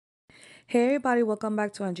Hey everybody, welcome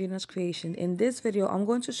back to Andrina's Creation. In this video, I'm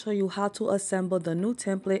going to show you how to assemble the new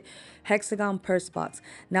template, Hexagon Purse Box.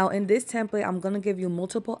 Now in this template, I'm going to give you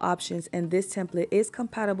multiple options, and this template is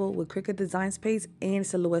compatible with Cricut Design Space and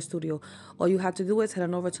Silhouette Studio. All you have to do is head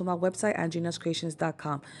on over to my website,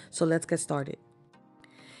 andrinaskreations.com. So let's get started.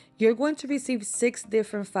 You're going to receive 6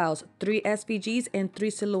 different files, 3 SVGs and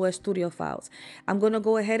 3 Silhouette Studio files. I'm going to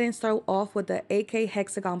go ahead and start off with the AK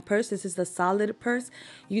Hexagon purse. This is the solid purse.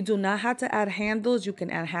 You do not have to add handles. You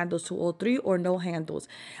can add handles to all 3 or no handles.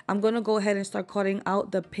 I'm going to go ahead and start cutting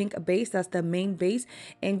out the pink base. That's the main base.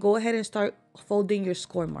 And go ahead and start folding your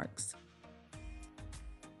score marks.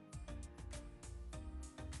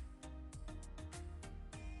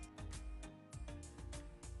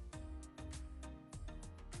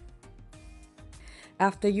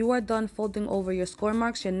 After you are done folding over your score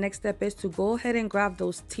marks, your next step is to go ahead and grab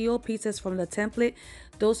those teal pieces from the template.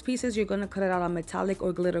 Those pieces, you're going to cut it out on metallic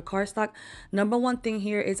or glitter cardstock. Number one thing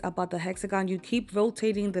here is about the hexagon. You keep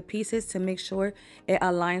rotating the pieces to make sure it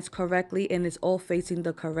aligns correctly and it's all facing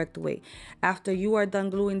the correct way. After you are done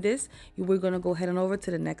gluing this, we're going to go ahead and over to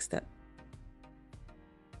the next step.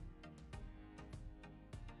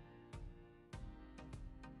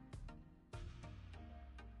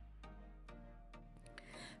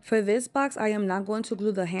 For this box, I am not going to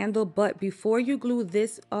glue the handle, but before you glue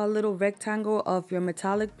this little rectangle of your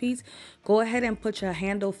metallic piece, go ahead and put your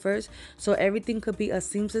handle first so everything could be a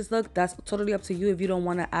seamless look. That's totally up to you if you don't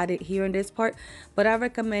want to add it here in this part, but I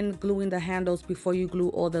recommend gluing the handles before you glue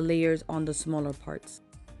all the layers on the smaller parts.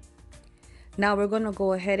 Now we're going to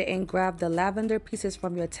go ahead and grab the lavender pieces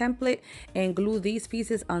from your template and glue these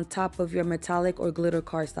pieces on top of your metallic or glitter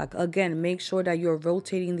cardstock. Again, make sure that you're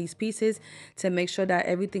rotating these pieces to make sure that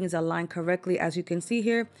everything is aligned correctly. As you can see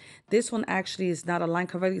here, this one actually is not aligned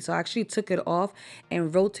correctly, so I actually took it off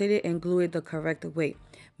and rotated and glued it the correct way.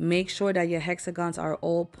 Make sure that your hexagons are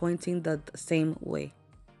all pointing the same way.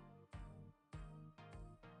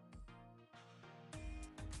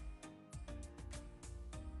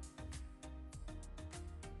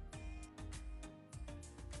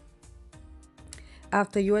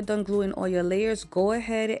 After you are done gluing all your layers, go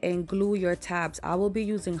ahead and glue your tabs. I will be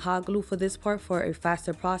using hot glue for this part for a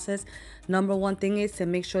faster process. Number one thing is to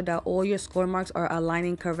make sure that all your score marks are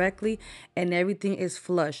aligning correctly and everything is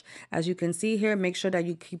flush. As you can see here, make sure that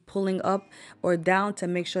you keep pulling up or down to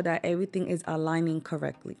make sure that everything is aligning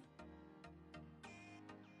correctly.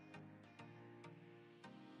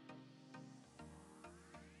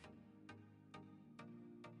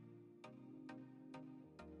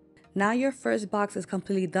 Now your first box is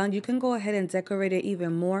completely done. You can go ahead and decorate it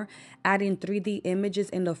even more, adding 3D images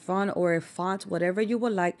in the front or a font, whatever you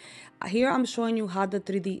would like. Here I'm showing you how the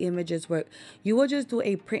 3D images work. You will just do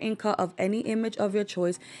a print and cut of any image of your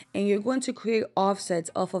choice, and you're going to create offsets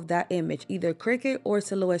off of that image, either Cricut or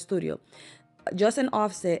Silhouette Studio. Just an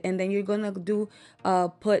offset, and then you're gonna do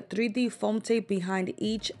put 3D foam tape behind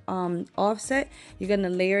each offset. You're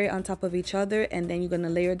gonna layer it on top of each other, and then you're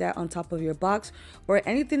gonna layer that on top of your box or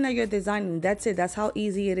anything that you're designing. That's it. That's how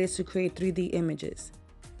easy it is to create 3D images.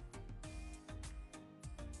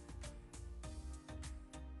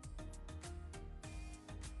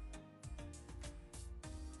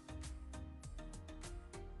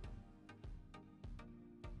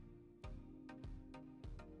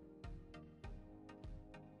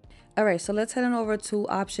 All right, so let's head on over to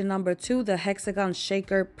option number 2, the Hexagon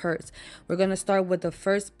Shaker Purse. We're going to start with the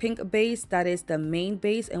first pink base, that is the main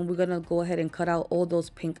base, and we're going to go ahead and cut out all those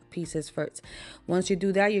pink pieces first. Once you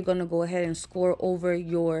do that, you're going to go ahead and score over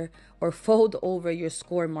your, or fold over your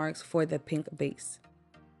score marks for the pink base.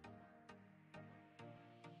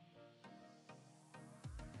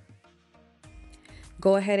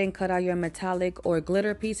 Go ahead and cut out your metallic or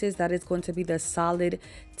glitter pieces. That is going to be the solid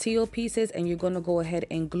teal pieces, and you're going to go ahead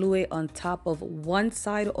and glue it on top of one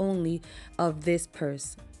side only of this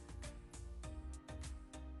purse.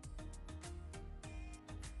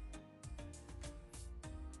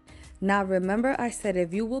 Now remember, I said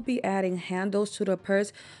if you will be adding handles to the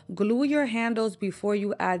purse, glue your handles before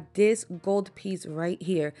you add this gold piece right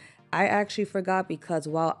here. I actually forgot because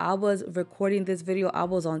while I was recording this video, I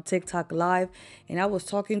was on TikTok live and I was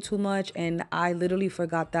talking too much and I literally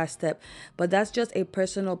forgot that step. But that's just a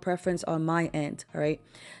personal preference on my end, all right?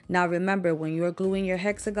 Now remember, when you're gluing your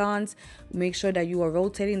hexagons, make sure that you are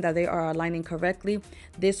rotating, that they are aligning correctly.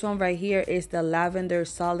 This one right here is the lavender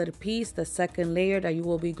solid piece, the second layer that you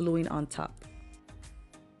will be gluing on top.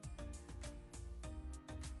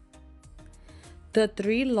 The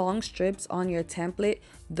 3 long strips on your template,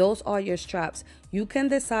 those are your straps. You can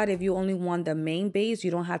decide if you only want the main base.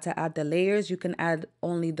 You don't have to add the layers. You can add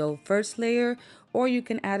only the first layer, or you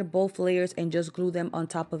can add both layers and just glue them on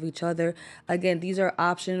top of each other. Again, these are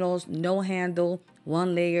optionals, no handle,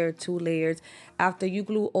 1 layer, 2 layers. After you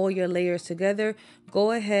glue all your layers together,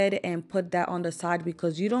 go ahead and put that on the side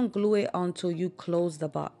because you don't glue it until you close the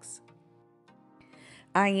box.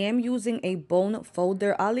 I am using a bone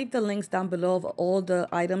folder. I'll leave the links down below of all the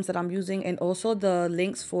items that I'm using and also the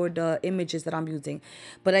links for the images that I'm using.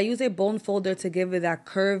 But I use a bone folder to give it that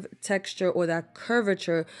curved texture or that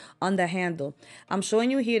curvature on the handle. I'm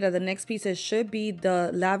showing you here that the next pieces should be the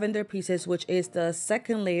lavender pieces, which is the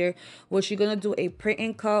second layer, which you're going to do a print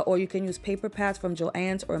and cut, or you can use paper pads from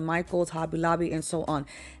Joann's or Michael's, Hobby Lobby, and so on.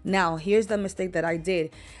 Now, here's the mistake that I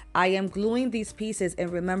did. I am gluing these pieces,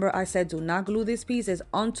 and remember I said do not glue these pieces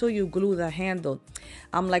until you glue the handle.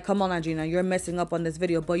 I'm like, come on, Andrina, you're messing up on this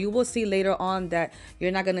video, but you will see later on that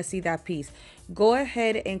you're not going to see that piece. Go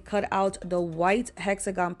ahead and cut out the white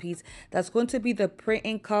hexagon piece. That's going to be the print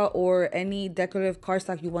and cut or any decorative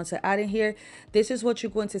cardstock you want to add in here. This is what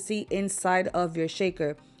you're going to see inside of your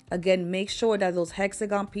shaker. Again, make sure that those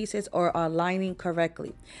hexagon pieces are aligning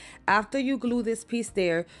correctly. After you glue this piece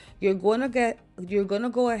there, you're gonna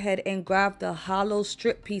go ahead and grab the hollow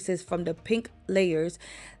strip pieces from the pink layers.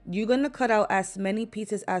 You're gonna cut out as many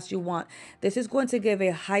pieces as you want. This is going to give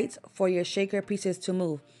a height for your shaker pieces to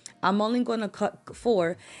move. I'm only going to cut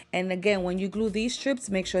 4. And again, when you glue these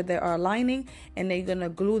strips, make sure they are aligning, and then you're going to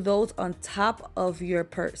glue those on top of your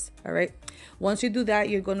purse. All right. Once you do that,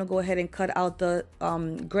 you're going to go ahead and cut out the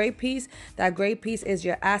gray piece. That gray piece is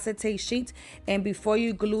your acetate sheet. And before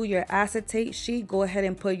you glue your acetate sheet, go ahead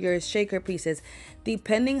and put your shaker pieces.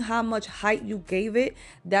 Depending how much height you gave it,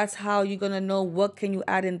 that's how you're going to know what can you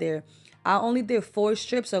add in there. I only did 4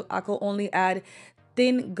 strips, so I could only add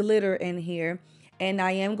thin glitter in here. And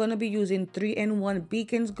I am going to be using 3-in-1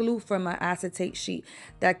 beacons glue for my acetate sheet.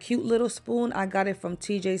 That cute little spoon, I got it from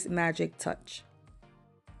TJ's Magic Touch.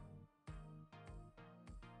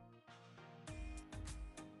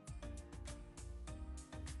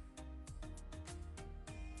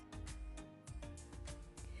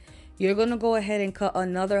 You're going to go ahead and cut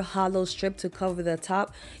another hollow strip to cover the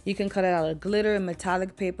top. You can cut it out of glitter,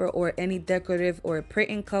 metallic paper, or any decorative or print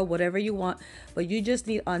and cut, whatever you want. But you just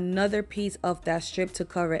need another piece of that strip to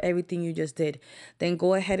cover everything you just did. Then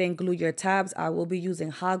go ahead and glue your tabs. I will be using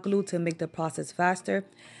hot glue to make the process faster.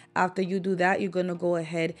 After you do that, you're going to go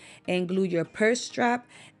ahead and glue your purse strap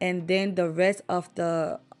and then the rest of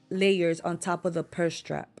the layers on top of the purse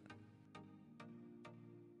strap.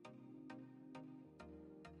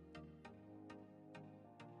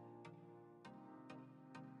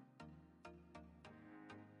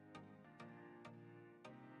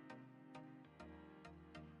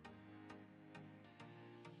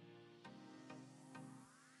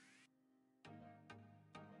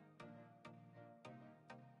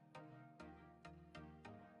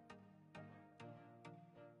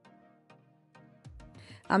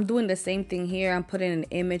 I'm doing the same thing here. I'm putting an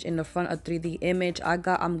image in the front, a 3D image.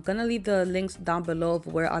 I'm gonna leave the links down below of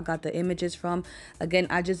where I got the images from. Again,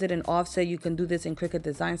 I just did an offset. You can do this in Cricut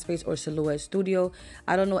Design Space or Silhouette Studio.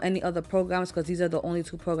 I don't know any other programs because these are the only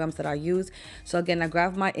 2 programs that I use. So again, I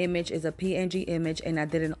grabbed my image, is a PNG image, and I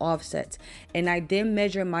did an offset. And I did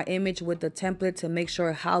measure my image with the template to make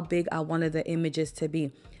sure how big I wanted the images to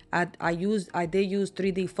be. I did use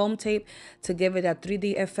 3D foam tape to give it that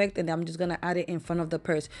 3D effect, and I'm just gonna add it in front of the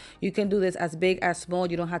purse. You can do this as big as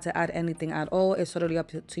small. You don't have to add anything at all. It's totally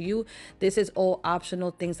up to you. This is all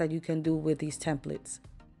optional things that you can do with these templates.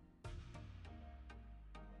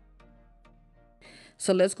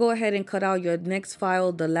 So let's go ahead and cut out your next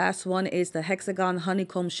file. The last one is the Hexagon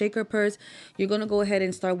Honeycomb Shaker Purse. You're going to go ahead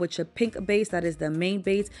and start with your pink base. That is the main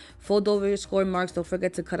base. Fold over your score marks. Don't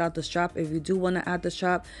forget to cut out the strap if you do want to add the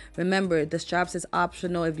strap. Remember, the straps is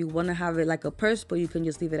optional if you want to have it like a purse, but you can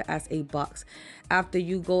just leave it as a box. After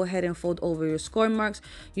you go ahead and fold over your score marks,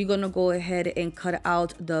 you're going to go ahead and cut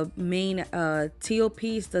out the main teal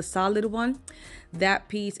piece, the solid one. That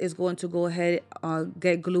piece is going to go ahead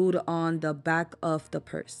get glued on the back of the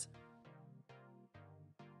purse.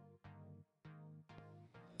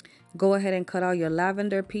 Go ahead and cut out your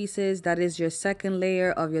lavender pieces. That is your second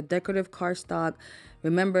layer of your decorative cardstock.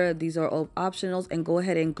 Remember, these are all optionals, and go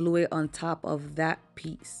ahead and glue it on top of that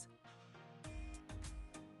piece.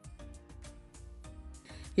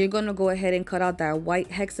 You're going to go ahead and cut out that white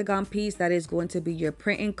hexagon piece that is going to be your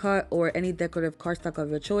print and cut or any decorative cardstock of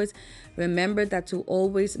your choice. Remember that to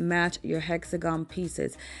always match your hexagon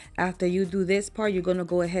pieces. After you do this part, you're going to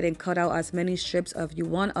go ahead and cut out as many strips of you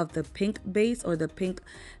want of the pink base or the pink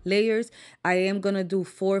layers. I am going to do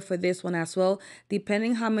 4 for this one as well.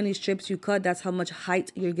 Depending how many strips you cut, that's how much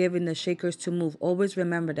height you're giving the shakers to move. Always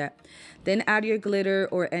remember that. Then add your glitter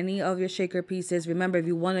or any of your shaker pieces. Remember, if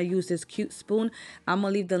you want to use this cute spoon, I'm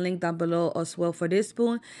going to leave the link down below as well for this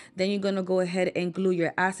spoon. Then you're going to go ahead and glue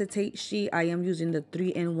your acetate sheet. I am using the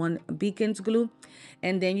 3-in-1 beacons glue.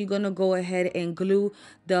 And then you're going to go ahead and glue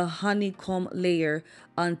the honeycomb layer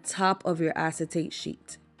on top of your acetate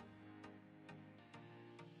sheet.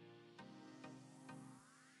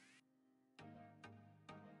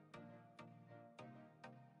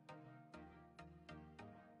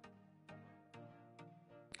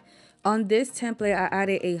 On this template, I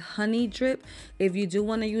added a honey drip. If you do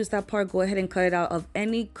want to use that part, go ahead and cut it out of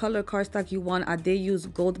any color cardstock you want. I did use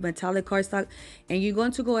gold metallic cardstock, and you're going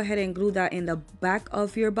to go ahead and glue that in the back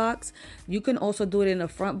of your box. You can also do it in the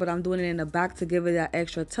front, but I'm doing it in the back to give it that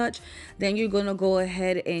extra touch. Then you're going to go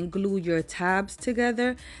ahead and glue your tabs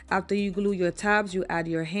together. After you glue your tabs, you add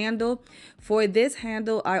your handle. For this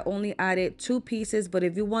handle, I only added 2 pieces, but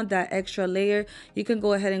if you want that extra layer, you can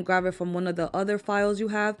go ahead and grab it from one of the other files you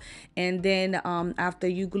have. And then after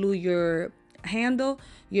you glue your handle,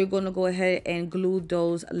 you're going to go ahead and glue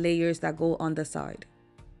those layers that go on the side.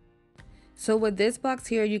 So with this box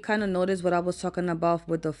here, you kind of notice what I was talking about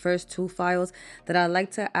with the first 2 files, that I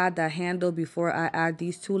like to add the handle before I add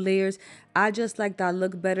these 2 layers. I just like that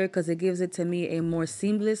look better because it gives it to me a more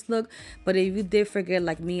seamless look. But if you did forget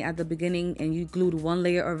like me at the beginning and you glued 1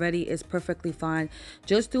 layer already, it's perfectly fine.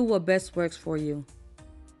 Just do what best works for you.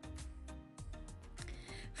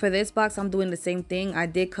 For this box, I'm doing the same thing. I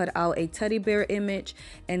did cut out a teddy bear image,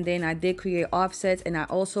 and then I did create offsets, and I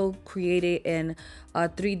also created an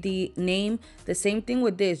 3D name. The same thing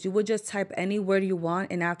with this. You would just type any word you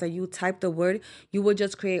want, and after you type the word, you would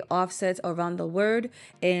just create offsets around the word,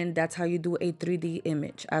 and that's how you do a 3D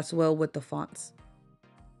image as well with the fonts.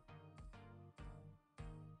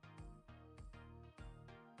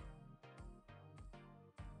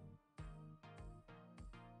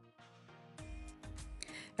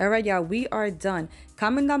 All right, y'all, we are done.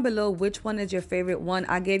 Comment down below which one is your favorite one.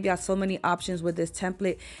 I gave y'all so many options with this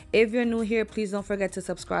template. If you're new here, please don't forget to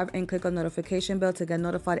subscribe and click on the notification bell to get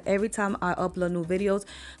notified every time I upload new videos.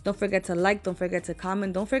 Don't forget to like, don't forget to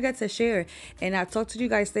comment, don't forget to share. And I'll talk to you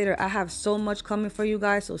guys later. I have so much coming for you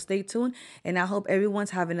guys, so stay tuned. And I hope everyone's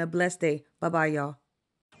having a blessed day. Bye-bye, y'all.